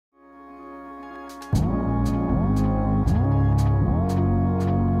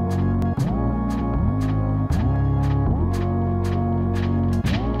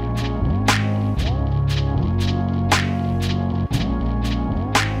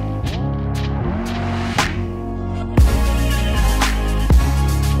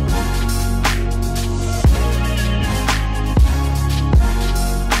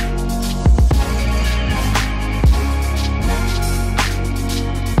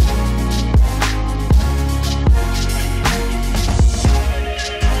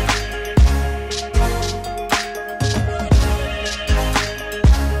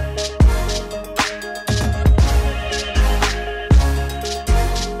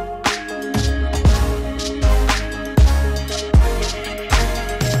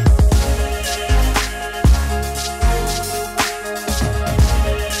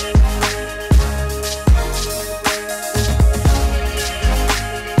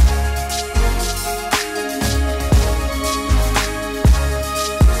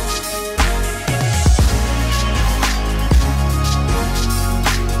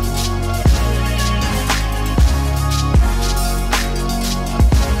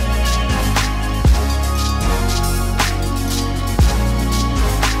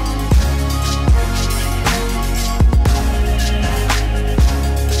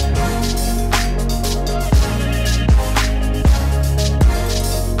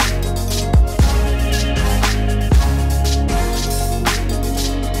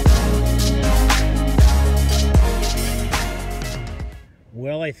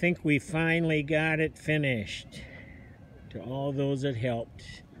Well, I think we finally got it finished. To all those that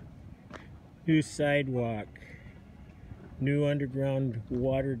helped. New sidewalk, new underground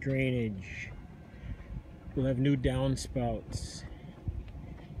water drainage. We'll have new downspouts.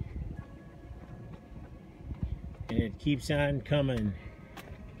 And it keeps on coming.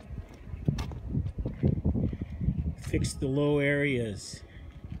 Fixed the low areas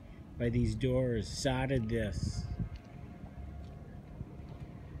by these doors, sodded this.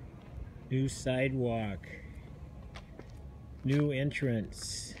 New sidewalk, new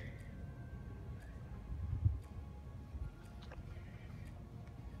entrance.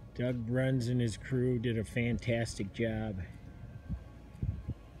 Doug Bruns and his crew did a fantastic job.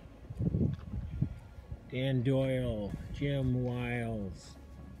 Dan Doyle, Jim Wiles,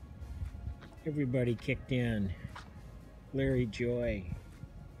 everybody kicked in. Larry Joy,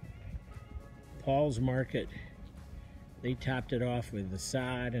 Paul's Market. They topped it off with the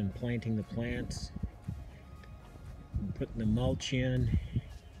sod and planting the plants and putting the mulch in.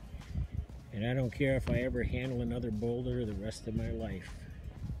 And I don't care if I ever handle another boulder the rest of my life.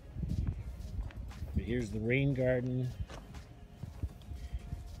 But here's the rain garden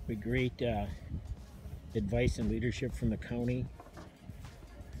with great advice and leadership from the county,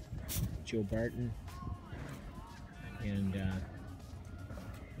 Joe Barton. And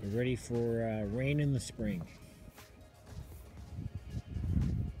we're ready for rain in the spring.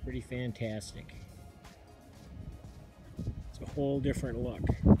 Pretty fantastic. It's a whole different look.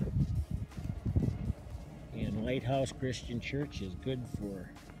 And Lighthouse Christian Church is good for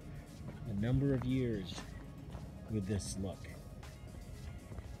a number of years with this look.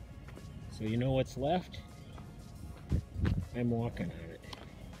 So you know what's left? I'm walking on it.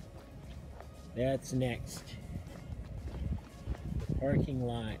 That's next. The parking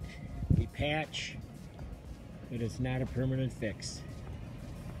lot. We patch, but it's not a permanent fix.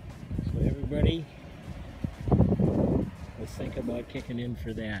 So everybody will think about kicking in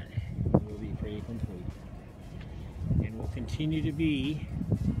for that. We'll be pretty complete. And we'll continue to be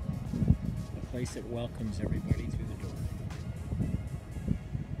a place that welcomes everybody through the door.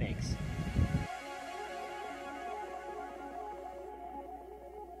 Thanks.